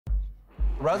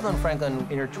Rosalind Franklin,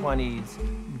 in her 20s,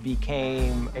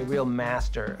 became a real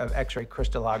master of X-ray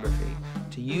crystallography,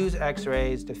 to use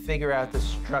X-rays to figure out the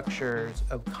structures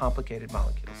of complicated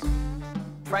molecules.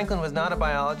 Franklin was not a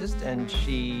biologist, and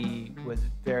she was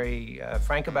very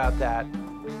frank about that.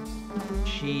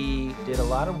 She did a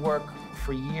lot of work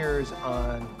for years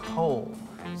on coal,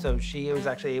 so she was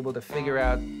actually able to figure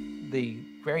out the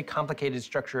very complicated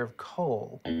structure of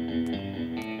coal.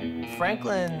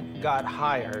 Franklin got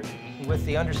hired with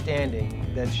the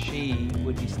understanding that she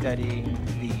would be studying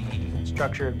the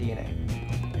structure of DNA.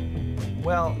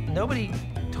 Well, nobody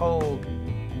told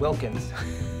Wilkins,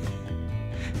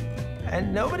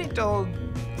 and nobody told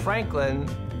Franklin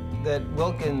that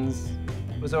Wilkins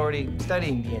was already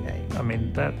studying DNA. I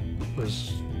mean, that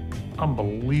was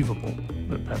unbelievable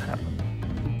that that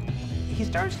happened. He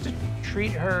starts to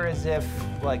treat her as if,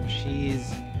 like,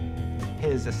 she's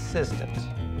his assistant.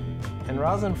 And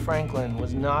Rosalind Franklin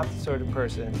was not the sort of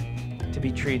person to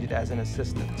be treated as an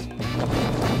assistant.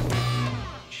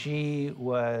 She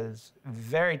was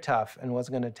very tough and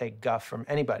wasn't going to take guff from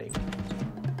anybody.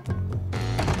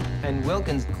 And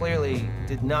Wilkins clearly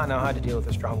did not know how to deal with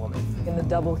a strong woman. In the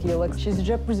Double Helix, she's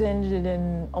represented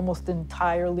in almost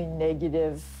entirely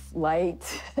negative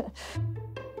light.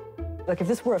 Like, if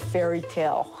this were a fairy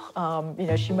tale, you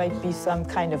know, she might be some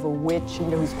kind of a witch, you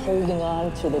know, who's holding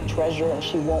on to the treasure and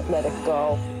she won't let it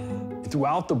go.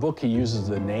 Throughout the book, he uses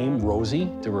the name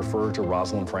Rosie to refer to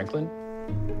Rosalind Franklin.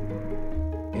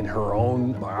 In her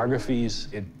own biographies,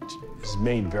 it is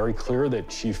made very clear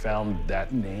that she found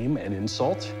that name an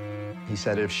insult. He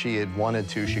said if she had wanted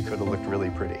to, she could have looked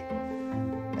really pretty.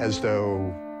 As though,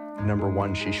 number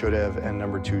one, she should have, and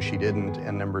number two, she didn't,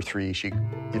 and number three,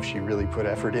 if she really put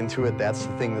effort into it, that's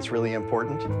the thing that's really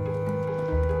important.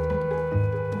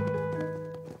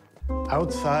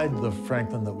 Outside the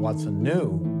Franklin that Watson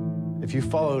knew, if you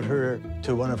followed her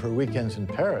to one of her weekends in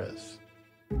Paris,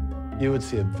 you would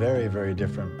see a very, very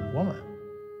different woman.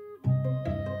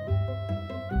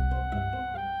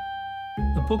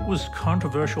 The book was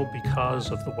controversial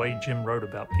because of the way Jim wrote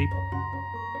about people.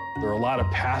 There are a lot of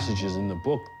passages in the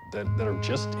book that are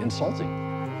just insulting.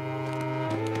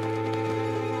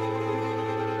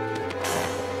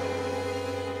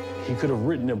 He could have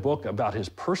written a book about his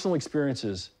personal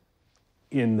experiences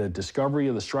in the discovery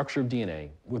of the structure of DNA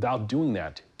without doing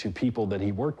that to people that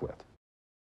he worked with.